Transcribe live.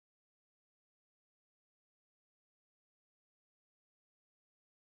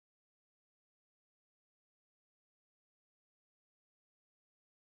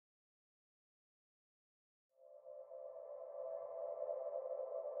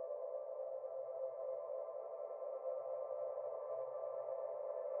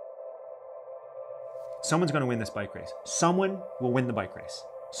Someone's going to win this bike race. Someone will win the bike race.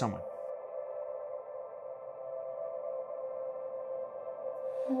 Someone.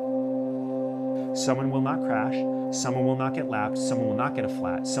 Someone will not crash. Someone will not get lapped. Someone will not get a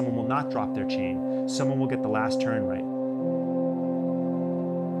flat. Someone will not drop their chain. Someone will get the last turn right.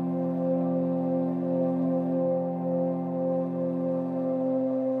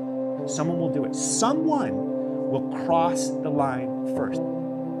 Someone will do it. Someone will cross the line first.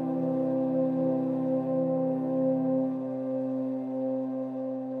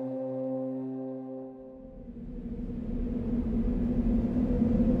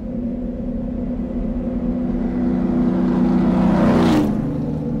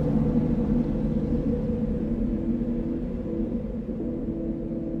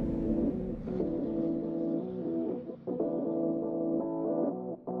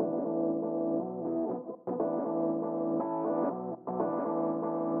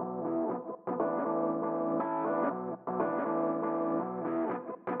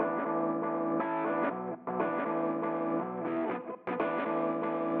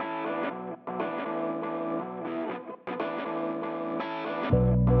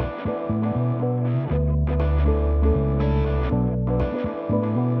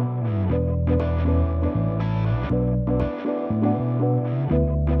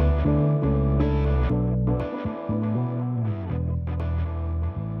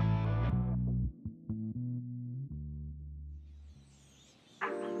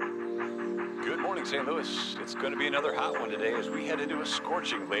 St. Louis. It's going to be another hot one today as we head into a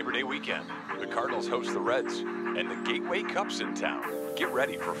scorching Labor Day weekend. The Cardinals host the Reds, and the Gateway Cup's in town. Get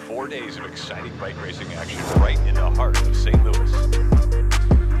ready for 4 days of exciting bike racing action right in the heart of St. Louis.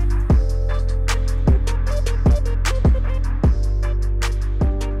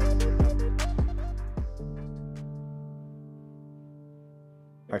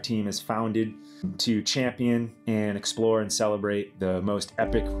 Our team is founded to champion and explore and celebrate the most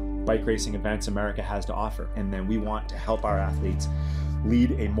epic bike racing events America has to offer. And then we want to help our athletes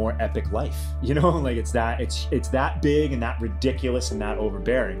lead a more epic life. You know, like it's that big and that ridiculous and that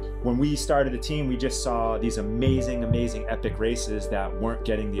overbearing. When we started the team, we just saw these amazing, amazing epic races that weren't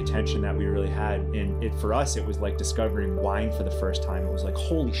getting the attention that we really had. And for us, it was like discovering wine for the first time. It was like,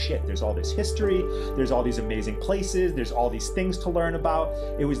 holy shit, there's all this history, there's all these amazing places, there's all these things to learn about.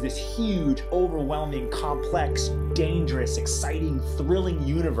 It was this huge, overwhelming, complex, dangerous, exciting, thrilling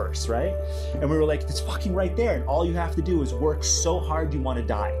universe, right? And we were like, it's fucking right there. And all you have to do is work so hard you want to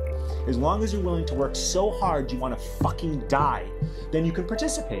die. As long as you're willing to work so hard you want to fucking die, then you can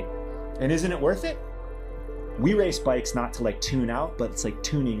participate. And isn't it worth it? We race bikes not to like tune out, but it's like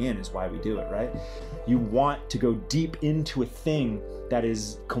tuning in is why we do it, right? You want to go deep into a thing that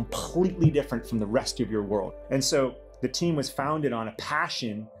is completely different from the rest of your world. And so the team was founded on a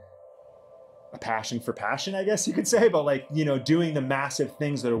passion for passion, I guess you could say, but like, you know, doing the massive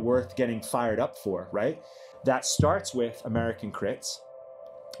things that are worth getting fired up for, right? That starts with American crits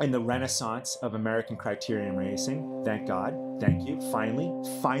and the renaissance of American criterium racing. Thank God, thank you.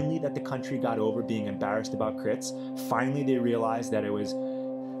 Finally that the country got over being embarrassed about crits. Finally, they realized that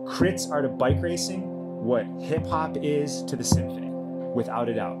crits are to bike racing what hip hop is to the symphony, without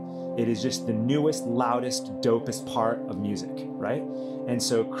a doubt. It is just the newest, loudest, dopest part of music, right? And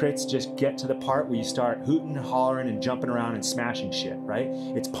so crits just get to the part where you start hooting and hollering and jumping around and smashing shit, right?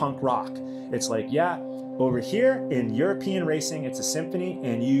 It's punk rock. It's like, yeah, over here in European racing, it's a symphony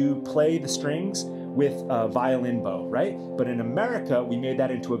and you play the strings with a violin bow, right? But in America, we made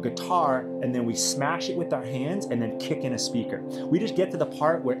that into a guitar and then we smash it with our hands and then kick in a speaker. We just get to the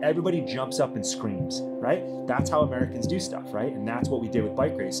part where everybody jumps up and screams, right? That's how Americans do stuff, right? And that's what we did with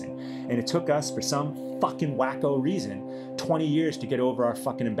bike racing. And it took us, for some fucking wacko reason, 20 years to get over our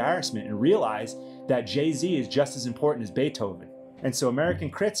fucking embarrassment and realize that Jay-Z is just as important as Beethoven. And so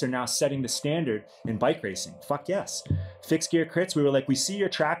American crits are now setting the standard in bike racing. Fuck yes. Fixed gear crits, we were like, we see your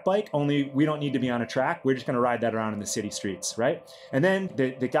track bike, only we don't need to be on a track. We're just gonna ride that around in the city streets, right? And then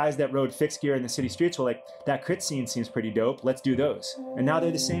the guys that rode fixed gear in the city streets were like, that crit scene seems pretty dope, let's do those. And now they're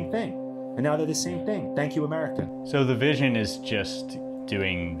the same thing. Thank you, America. So the vision is just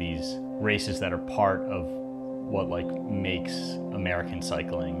doing these races that are part of what like makes American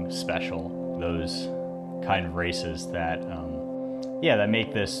cycling special. Those kind of races that, that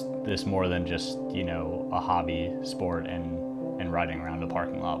make this more than just, you know, a hobby sport and riding around a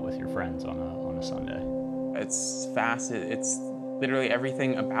parking lot with your friends on a Sunday. It's fast. It's literally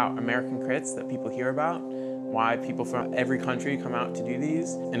everything about American crits that people hear about, why people from every country come out to do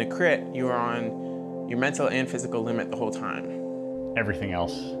these. In a crit, you are on your mental and physical limit the whole time. Everything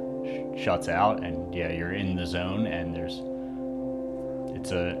else shuts out and yeah, you're in the zone and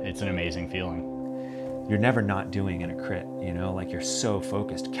it's an amazing feeling. you're never not doing in a crit, you know, like you're so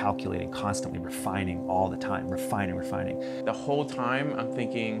focused, calculating, constantly refining all the time, refining. The whole time I'm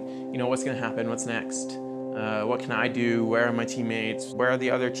thinking, you know, what's gonna happen, what's next? What can I do? Where are my teammates? Where are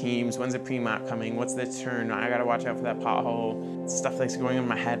the other teams? When's the pre-map coming? What's the turn? I gotta watch out for that pothole. Stuff that's going on in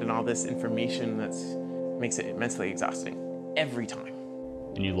my head and all this information makes it mentally exhausting every time.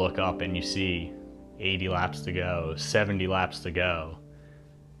 And you look up and you see 80 laps to go, 70 laps to go,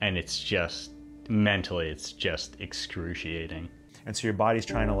 and it's just, mentally, it's just excruciating. And so your body's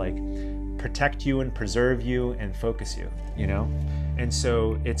trying to like protect you and preserve you and focus you, you know? And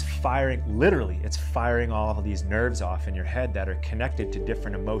so it's firing, literally, it's firing all of these nerves off in your head that are connected to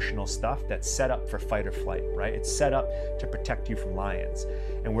different emotional stuff that's set up for fight or flight, right? It's set up to protect you from lions.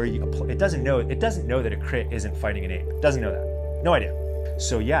 And where you apply, it doesn't know that a crit isn't fighting an ape. It doesn't know that, no idea.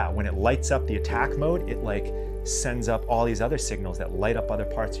 So yeah, when it lights up the attack mode, it like sends up all these other signals that light up other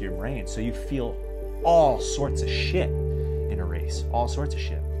parts of your brain. So you feel all sorts of shit in a race, all sorts of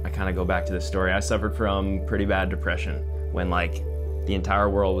shit. I kind of go back to this story. I suffered from pretty bad depression when like the entire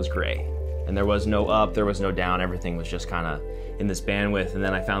world was gray and there was no up, there was no down, everything was just kind of in this bandwidth. And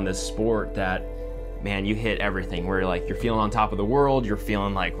then I found this sport that, man, you hit everything where like you're feeling on top of the world, you're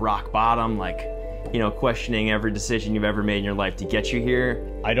feeling like rock bottom, like, you know, questioning every decision you've ever made in your life to get you here.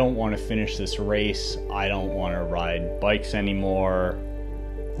 I don't want to finish this race. I don't want to ride bikes anymore.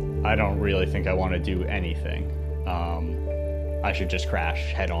 I don't really think I want to do anything. I should just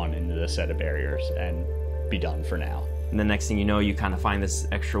crash head on into the set of barriers and be done for now. And the next thing you know, you kind of find this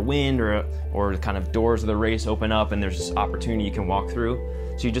extra wind or kind of doors of the race open up and there's this opportunity you can walk through.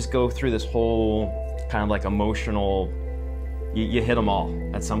 So you just go through this whole kind of like emotional, you hit them all.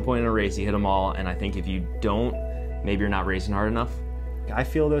 At some point in a race, you hit them all. And I think if you don't, maybe you're not racing hard enough. I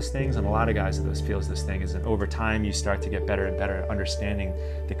feel those things, and a lot of guys feels this thing, is that over time you start to get better and better at understanding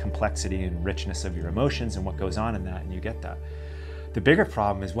the complexity and richness of your emotions and what goes on in that, and you get that. The bigger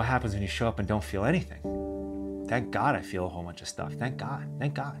problem is what happens when you show up and don't feel anything. Thank God I feel a whole bunch of stuff. Thank God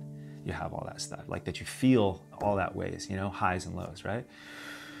you have all that stuff, like that you feel all that ways, you know, highs and lows, right?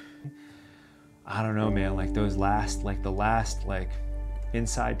 I don't know, man, like those last, like the last, like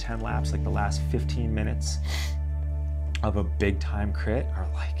inside 10 laps, like the last 15 minutes of a big time crit are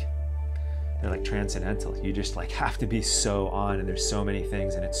like, they're like transcendental. You just like have to be so on, and there's so many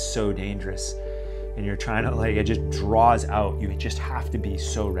things and it's so dangerous, and you're trying to like, it just draws out. You just have to be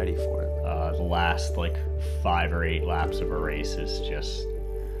so ready for it. The last like 5 or 8 laps of a race is just,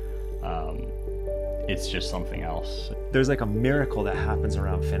 it's just something else. There's like a miracle that happens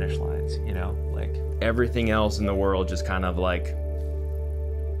around finish lines, you know, like everything else in the world just kind of like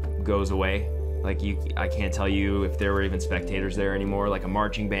goes away. Like I can't tell you if there were even spectators there anymore. Like a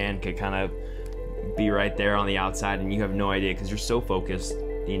marching band could kind of be right there on the outside and you have no idea because you're so focused.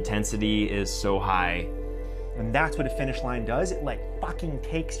 The intensity is so high. And that's what a finish line does. It like fucking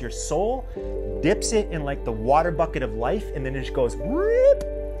takes your soul, dips it in like the water bucket of life, and then it just goes rip.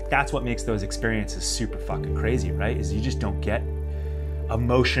 That's what makes those experiences super fucking crazy, right? Is you just don't get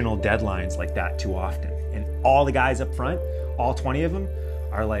emotional deadlines like that too often. And all the guys up front, all 20 of them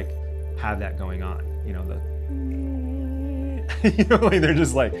are like, have that going on, you know, you know, like they're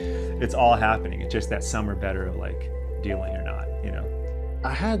just like, it's all happening. It's just that some are better of like dealing or not, you know.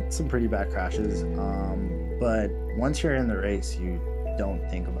 I had some pretty bad crashes, but once you're in the race, you don't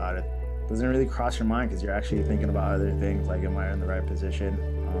think about it. It doesn't really cross your mind because you're actually thinking about other things, like am I in the right position?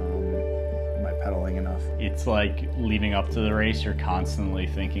 Am I pedaling enough? It's like leading up to the race, you're constantly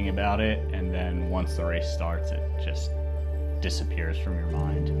thinking about it, and then once the race starts, it just disappears from your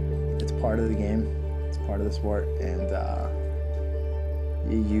mind. It's part of the game, it's part of the sport, and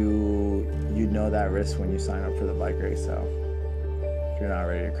you know that risk when you sign up for the bike race, so if you're not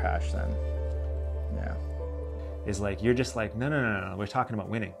ready to crash, then yeah. Is like, you're just like, no, we're talking about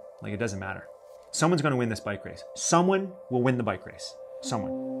winning. Like, it doesn't matter. Someone's gonna win this bike race. Someone will win the bike race.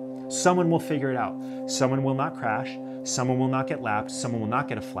 Someone will figure it out. Someone will not crash. Someone will not get lapped. Someone will not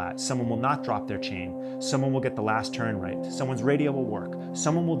get a flat. Someone will not drop their chain. Someone will get the last turn right. Someone's radio will work.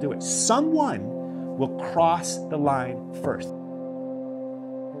 Someone will do it. Someone will cross the line first.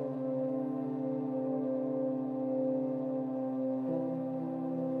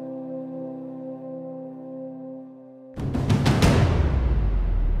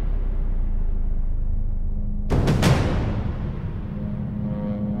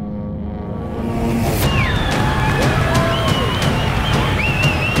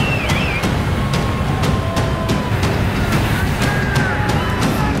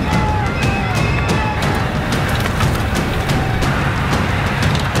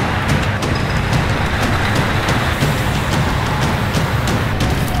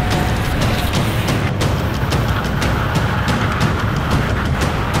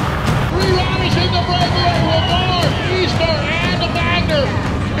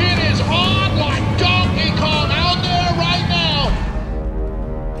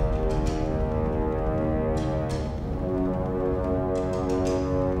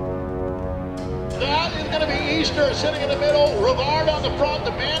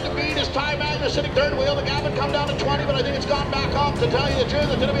 man to beat is Ty Magnus sitting third wheel. The gap had come down to 20, but I think it's gone back up. To tell you the truth,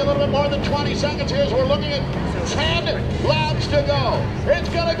 it's going to be a little bit more than 20 seconds here as we're looking at 10 laps to go. It's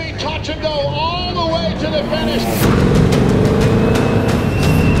going to be touch and go all the way to the finish.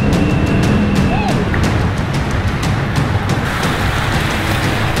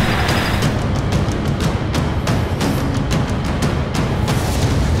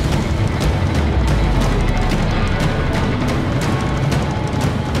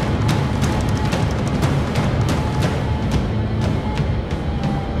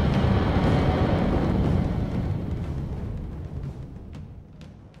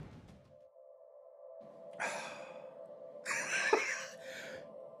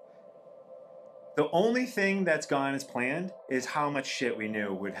 The only thing that's gone as planned is how much shit we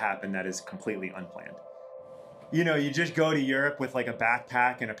knew would happen that is completely unplanned. You know, you just go to Europe with like a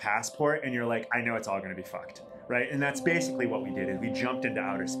backpack and a passport and you're like, I know it's all gonna be fucked, right? And that's basically what we did, is we jumped into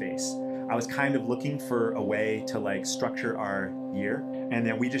outer space. I was kind of looking for a way to like structure our year, and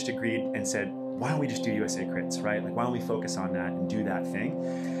then we just agreed and said, why don't we just do USA Crits, right? Like, why don't we focus on that and do that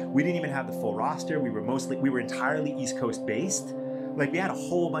thing? We didn't even have the full roster. We were entirely East Coast based. Like, we had a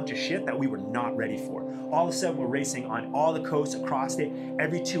whole bunch of shit that we were not ready for. All of a sudden, we're racing on all the coasts across it.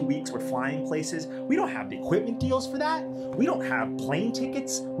 Every 2 weeks, we're flying places. We don't have the equipment deals for that. We don't have plane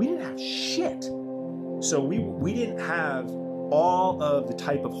tickets. We didn't have shit. So we didn't have all of the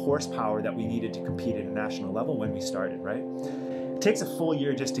type of horsepower that we needed to compete at a national level when we started, right? It takes a full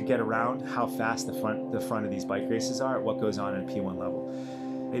year just to get around how fast the front of these bike races are at what goes on at a P1 level.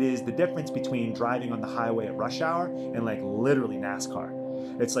 It is the difference between driving on the highway at rush hour and like literally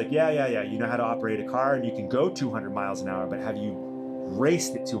NASCAR. It's like, yeah, you know how to operate a car and you can go 200 miles an hour, but have you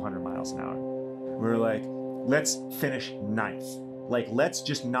raced at 200 miles an hour? We're like, let's finish 9th. Like, let's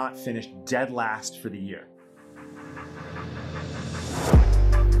just not finish dead last for the year.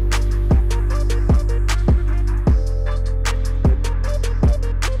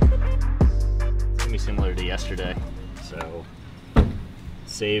 It's gonna be similar to yesterday, so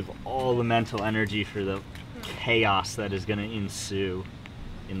save all the mental energy for the chaos that is going to ensue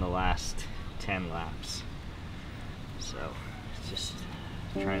in the last 10 laps. So just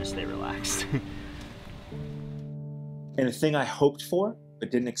trying to stay relaxed. And the thing I hoped for but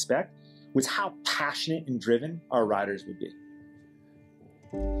didn't expect was how passionate and driven our riders would be.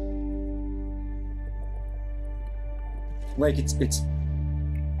 Like, it's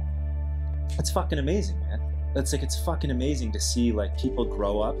fucking amazing, man. It's fucking amazing to see like people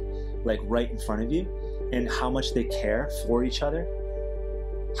grow up like right in front of you, and how much they care for each other,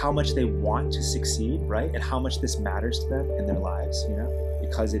 how much they want to succeed, right? And how much this matters to them in their lives, you know?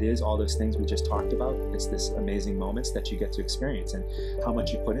 Because it is all those things we just talked about. It's this amazing moments that you get to experience and how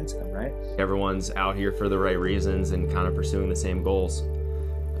much you put into them, right? Everyone's out here for the right reasons and kind of pursuing the same goals.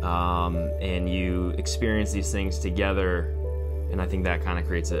 And you experience these things together, and I think that kind of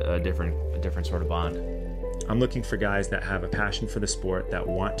creates a different sort of bond. I'm looking for guys that have a passion for the sport, that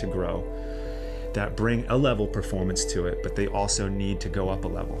want to grow, that bring a level performance to it, but they also need to go up a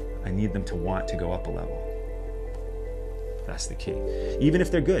level. I need them to want to go up a level. That's the key. Even if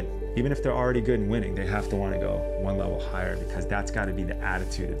they're good, even if they're already good and winning, they have to want to go one level higher, because that's got to be the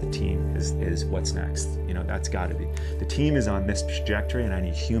attitude of the team is what's next. You know, that's got to be. The team is on this trajectory, and I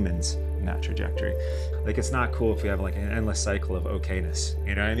need humans in that trajectory. Like, it's not cool if we have like an endless cycle of okayness.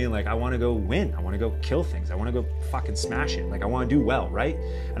 You know what I mean? Like, I want to go win. I want to go kill things. I want to go fucking smash it. Like, I want to do well, right?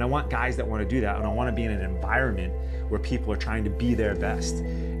 And I want guys that want to do that, and I want to be in an environment where people are trying to be their best.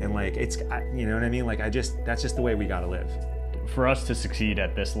 And like, you know what I mean? Like, that's just the way we got to live. For us to succeed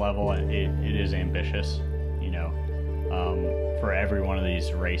at this level, it is ambitious, you know. For every one of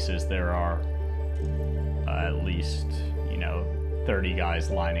these races, there are at least, 30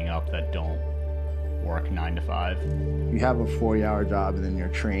 guys lining up that don't work 9 to 5. You have a 40-hour job, and then you're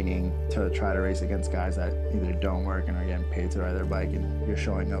training to try to race against guys that either don't work and are getting paid to ride their bike, and you're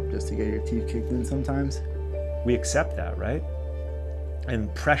showing up just to get your teeth kicked in sometimes. We accept that, right?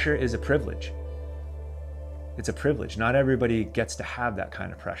 And pressure is a privilege. It's a privilege. Not everybody gets to have that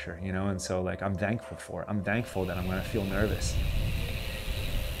kind of pressure, you know? And so like, I'm thankful for it. I'm thankful that I'm gonna feel nervous.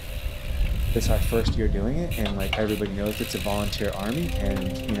 This is our first year doing it, and like, everybody knows it's a volunteer army, and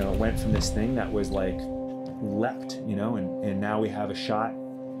it went from this thing that was like leapt, and now we have a shot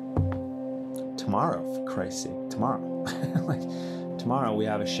tomorrow, for Christ's sake, tomorrow. Like, tomorrow we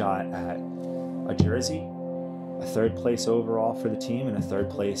have a shot at a jersey, a 3rd place overall for the team, and a 3rd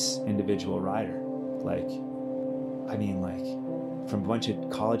place individual rider. Like, I mean, like, from a bunch of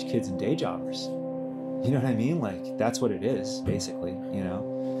college kids and day jobbers. You know what I mean? Like, that's what it is, basically,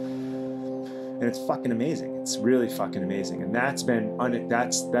 And it's fucking amazing. It's really fucking amazing. And that's been,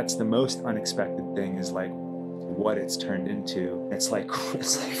 that's the most unexpected thing, is like what it's turned into. It's like fucking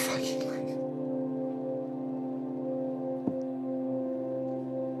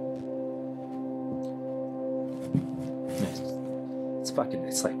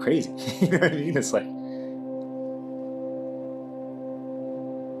it's like crazy. You know what I mean? It's like,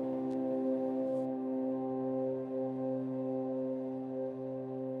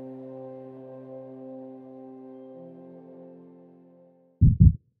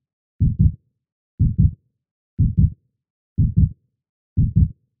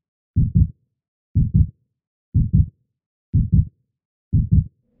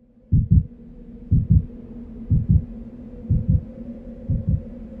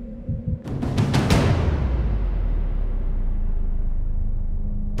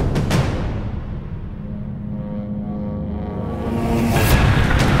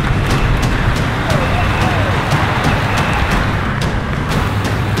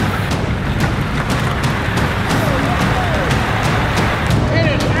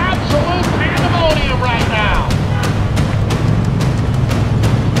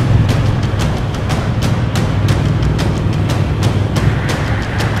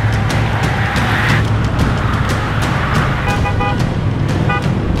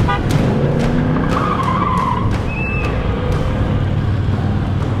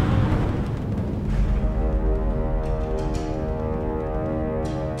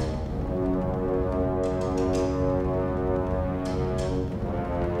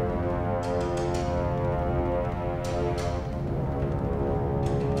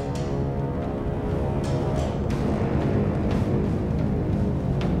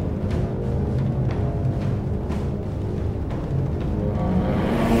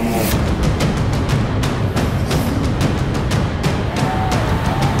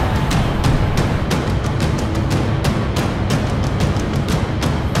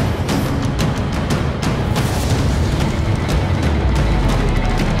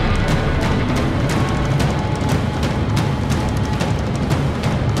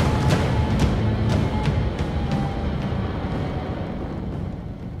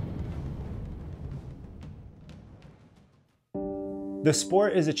 the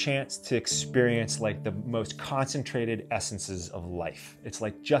sport is a chance to experience like the most concentrated essences of life. It's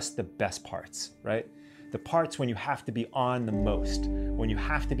like just the best parts, right? The parts when you have to be on the most, when you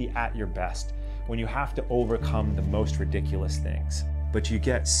have to be at your best, when you have to overcome the most ridiculous things. But you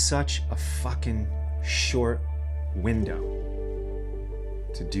get such a fucking short window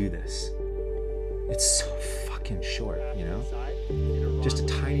to do this. It's so fucking short, you know? Just a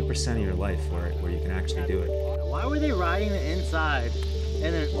tiny percent of your life where you can actually do it. Why were they riding the inside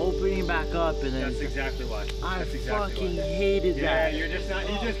and then opening back up and then? That's exactly why. I fucking hated that. Yeah, you're just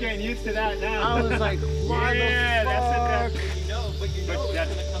getting used to that now. I was like, why the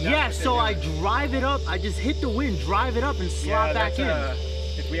fuck? Yeah, so I drive it up. I just hit the wind, drive it up, and slot back in.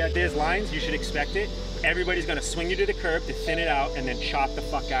 If we had these lines, you should expect it. Everybody's gonna swing you to the curb to thin it out and then chop the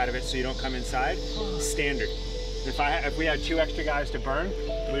fuck out of it so you don't come inside. Standard. If we had 2 extra guys to burn,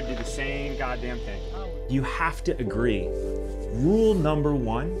 we would do the same goddamn thing. You have to agree. Rule number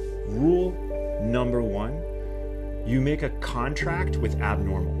one, you make a contract with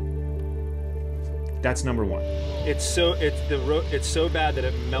abnormal. That's number one. It's so bad that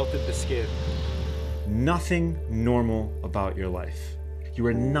it melted the skin. Nothing normal about your life. You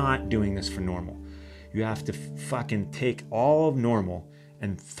are not doing this for normal. You have to fucking take all of normal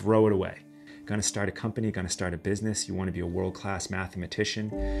and throw it away. Gonna start a company, gonna start a business, you wanna be a world-class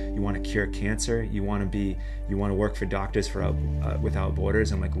mathematician, you wanna cure cancer, you wanna work for Doctors Without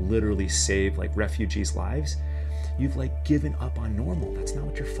Borders and like literally save like refugees' lives. You've like given up on normal. That's not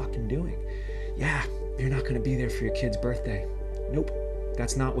what you're fucking doing. Yeah, you're not gonna be there for your kid's birthday. Nope,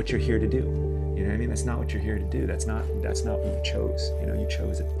 that's not what you're here to do. You know what I mean? That's not what you're here to do. That's not what you chose. You know, you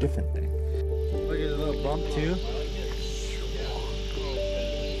chose a different thing. Look at the little bump too.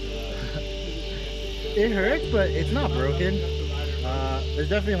 It hurts, but it's not broken. There's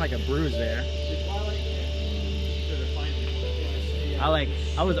definitely like a bruise there. I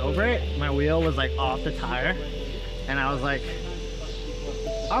was over it. My wheel was like off the tire, and I was like,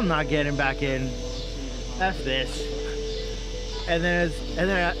 I'm not getting back in. F this. And then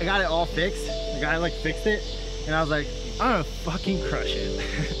I got it all fixed. The guy like fixed it, and I was like, I'm gonna fucking crush it.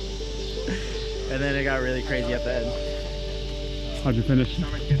 And then it got really crazy at the end. How'd you finish?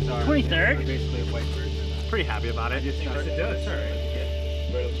 23rd. Pretty happy about it. It does.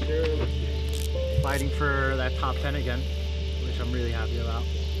 Fighting for that top 10 again, which I'm really happy about.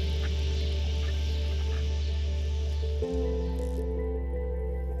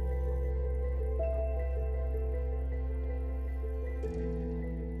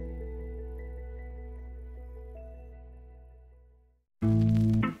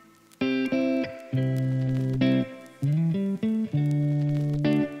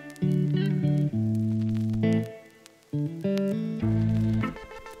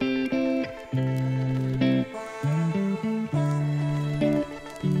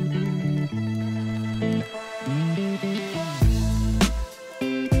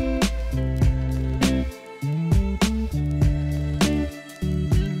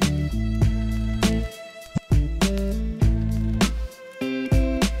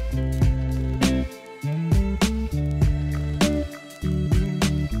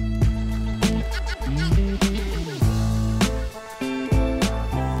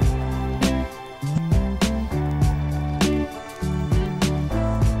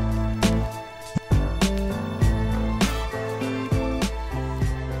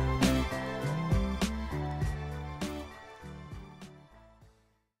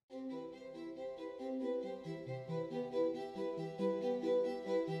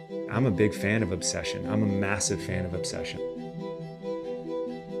 I'm a big fan of obsession. I'm a massive fan of obsession.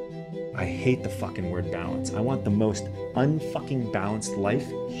 I hate the fucking word balance. I want the most unfucking balanced life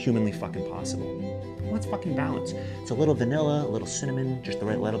humanly fucking possible. What's fucking balance? It's a little vanilla, a little cinnamon, just the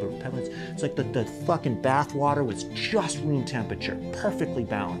right level of peppermint. It's like the fucking bath water was just room temperature, perfectly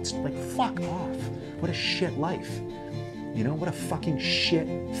balanced. Like, fuck off. What a shit life. You know, what a fucking shit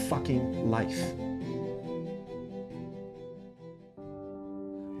fucking life.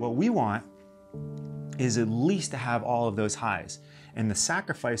 What we want is at least to have all of those highs. And the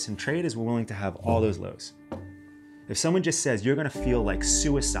sacrifice and trade is we're willing to have all those lows. If someone just says you're gonna feel like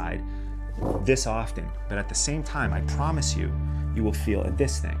suicide this often, but at the same time, I promise you, you will feel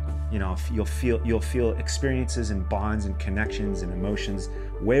this thing. You know, you'll feel experiences and bonds and connections and emotions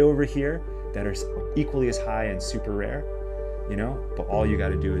way over here that are equally as high and super rare, you know, but all you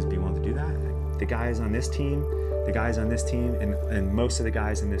gotta do is be willing to do that. The guys on this team, and most of the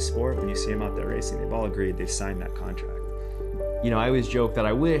guys in this sport, when you see them out there racing, they've all agreed, they've signed that contract. You know, I always joke that I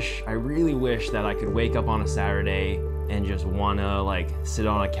really wish that I could wake up on a Saturday and just wanna like sit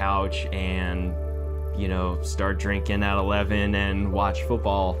on a couch and, you know, start drinking at 11 and watch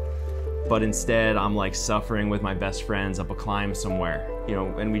football. But instead, I'm like suffering with my best friends up a climb somewhere. You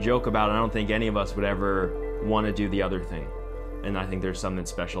know, and we joke about it, I don't think any of us would ever wanna do the other thing. And I think there's something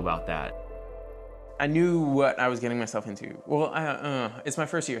special about that. I knew what I was getting myself into. Well, it's my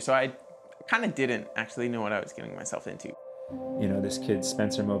first year, so I kind of didn't actually know what I was getting myself into. You know, this kid,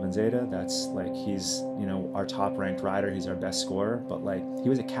 Spencer Movenzeta, that's like, he's, you know, our top ranked rider, he's our best scorer, but like, he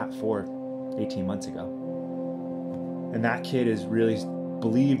was a Cat 4 18 months ago. And that kid has really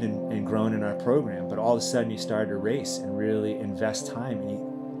believed and grown in our program, but all of a sudden he started to race and really invest time, and he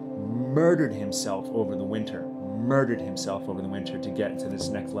murdered himself over the winter to get to this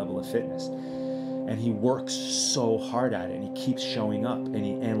next level of fitness. And he works so hard at it, and he keeps showing up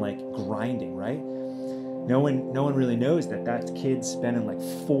and like grinding, right? No one really knows that kid's been in like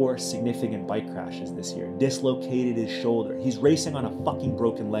 4 significant bike crashes this year, dislocated his shoulder. He's racing on a fucking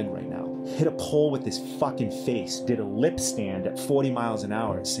broken leg right now. Hit a pole with his fucking face, did a lip stand at 40 miles an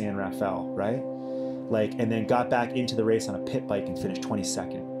hour at San Rafael, right? Like, and then got back into the race on a pit bike and finished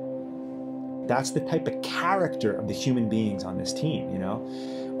 22nd. That's the type of character of the human beings on this team, you know?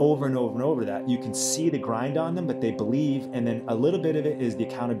 Over and over and over that. You can see the grind on them, but they believe, and then a little bit of it is the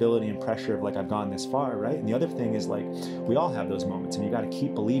accountability and pressure of like, I've gone this far, right? And the other thing is like, we all have those moments, and you got to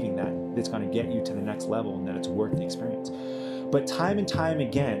keep believing that it's going to get you to the next level and that it's worth the experience. But time and time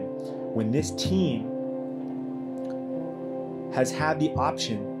again, when this team has had the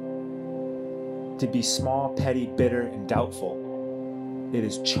option to be small, petty, bitter, and doubtful, it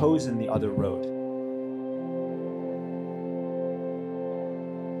has chosen the other road.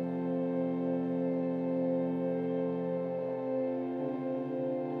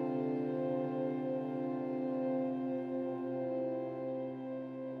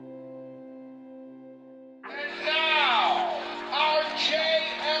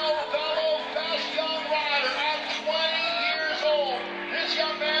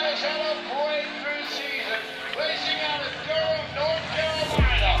 Racing out of Durham, North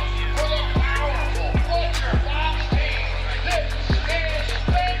Carolina, for the power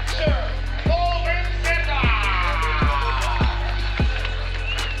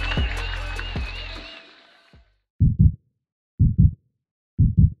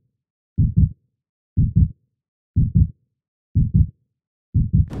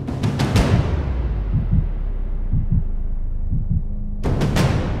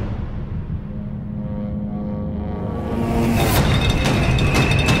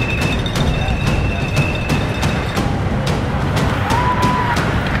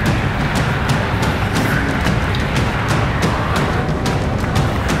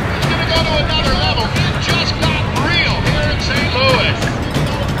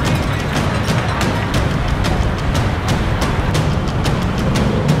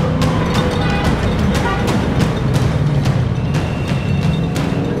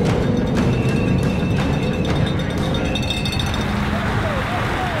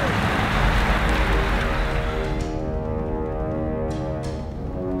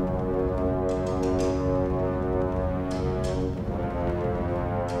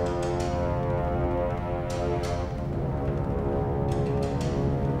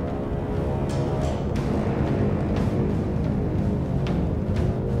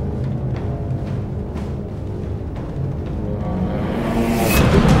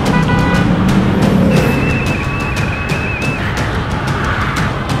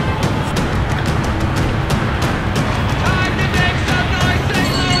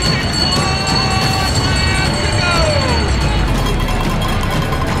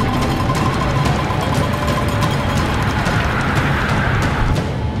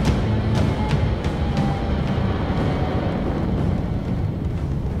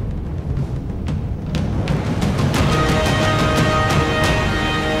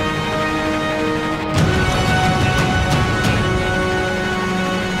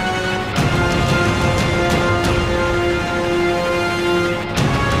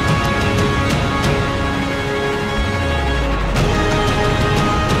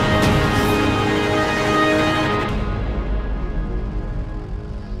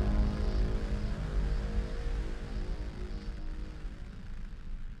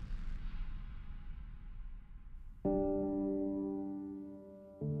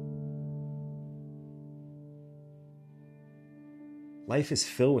life is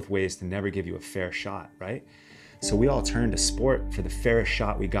filled with ways to never give you a fair shot, right? So we all turn to sport for the fairest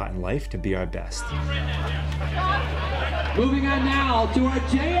shot we got in life to be our best. Moving on now to our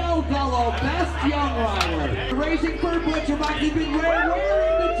JL Bello Best Young Rider. Racing for Butcherbox, he's been wearing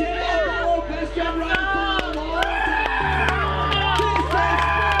the JL Bello Best Young Rider for a long time.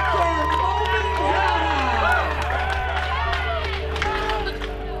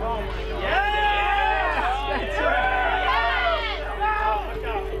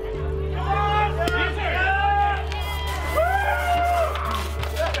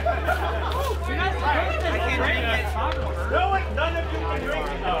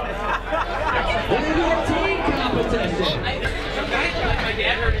 This is Spencer team competition.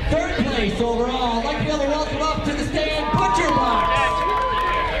 Third place overall. I'd like to be able to welcome up to the stand Butcherbox.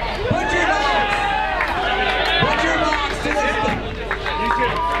 Butcherbox to the stand.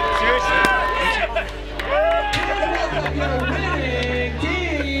 Seriously? Welcome your winning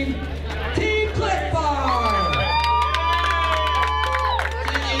team, Team Clip Farm.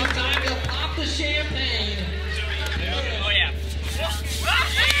 It's time to pop the champagne. Oh yeah.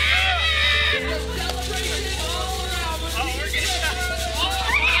 It's a celebration all around. We're getting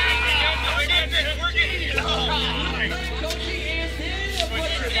Coachy and then a Butcherbox.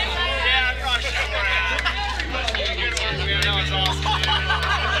 Yeah, I crushed it. Good one, man. That was awesome.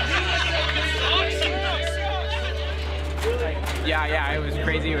 Yeah, it was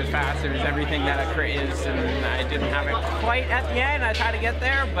crazy, it was fast, it was everything that a crit is, and I didn't have it quite at the end. I tried to get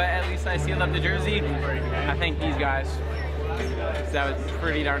there, but at least I sealed up the jersey. I thank these guys. That was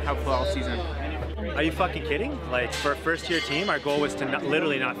pretty darn helpful all season. Are you fucking kidding? Like, for a first-year team, our goal was to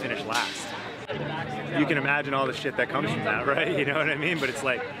literally not finish last. You can imagine all the shit that comes from that, right? You know what I mean? But it's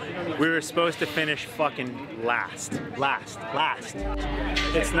like, we were supposed to finish fucking last.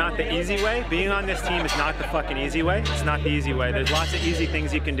 It's not the easy way. Being on this team is not the fucking easy way. It's not the easy way. There's lots of easy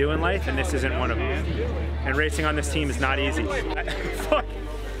things you can do in life, and this isn't one of them. And racing on this team is not easy. Fuck.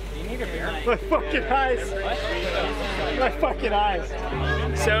 My fucking eyes. My fucking eyes.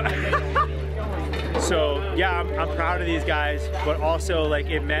 So yeah, I'm proud of these guys, but also like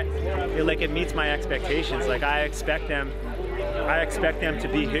it meets my expectations. Like I expect them to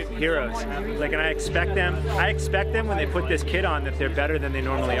be heroes. Like, and I expect them when they put this kit on that they're better than they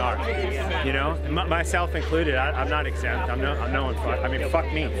normally are. You know, myself included. I'm not exempt. I'm no one. I mean,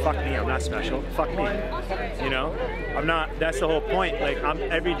 fuck me. I'm not special. Fuck me. You know, I'm not. That's the whole point. Like,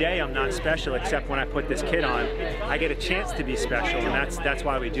 every day I'm not special except when I put this kit on. I get a chance to be special, and that's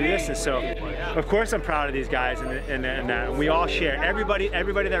why we do this. And so, of course, I'm proud of these guys, and we all share. Everybody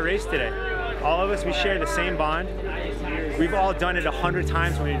that raced today, all of us, we share the same bond. We've all done it 100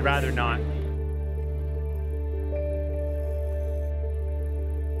 times when we'd rather not.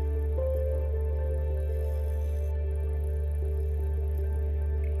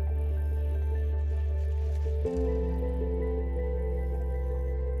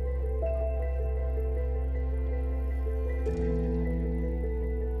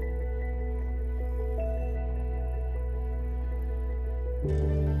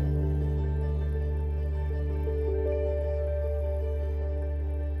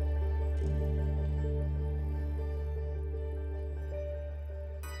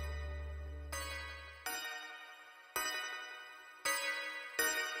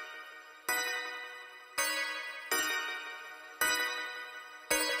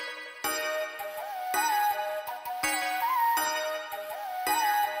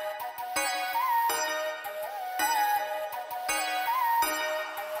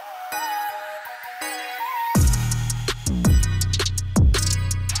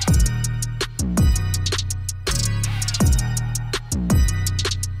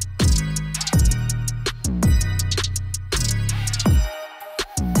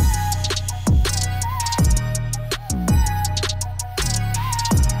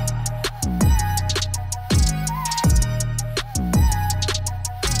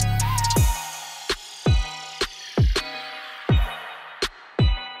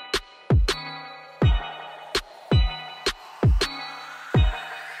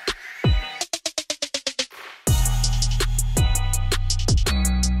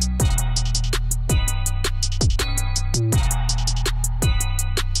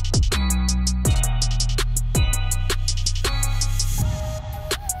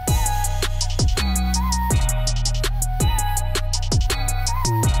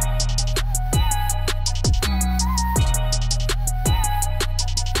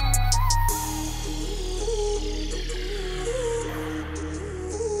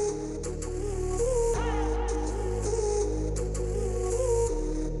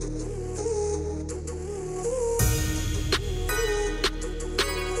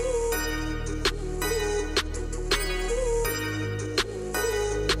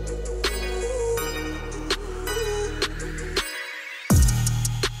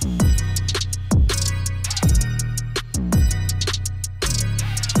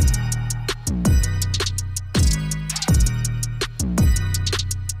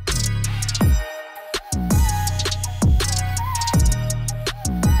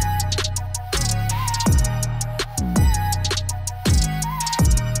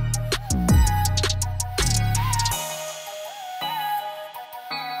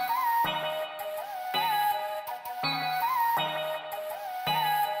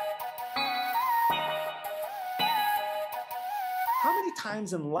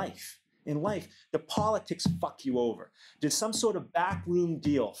 times in life, the politics fuck you over? Does some sort of backroom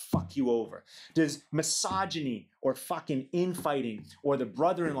deal fuck you over? Does misogyny or fucking infighting or the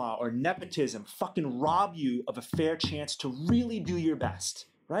brother-in-law or nepotism fucking rob you of a fair chance to really do your best,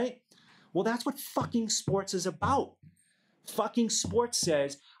 right? Well, that's what fucking sports is about. Fucking sports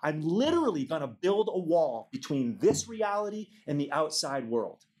says, I'm literally gonna build a wall between this reality and the outside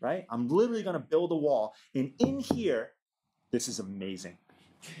world, right? I'm literally gonna build a wall. And in here, this is amazing.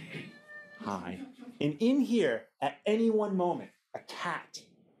 Hi. And in here, at any one moment, a cat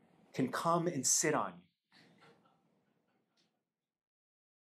can come and sit on you.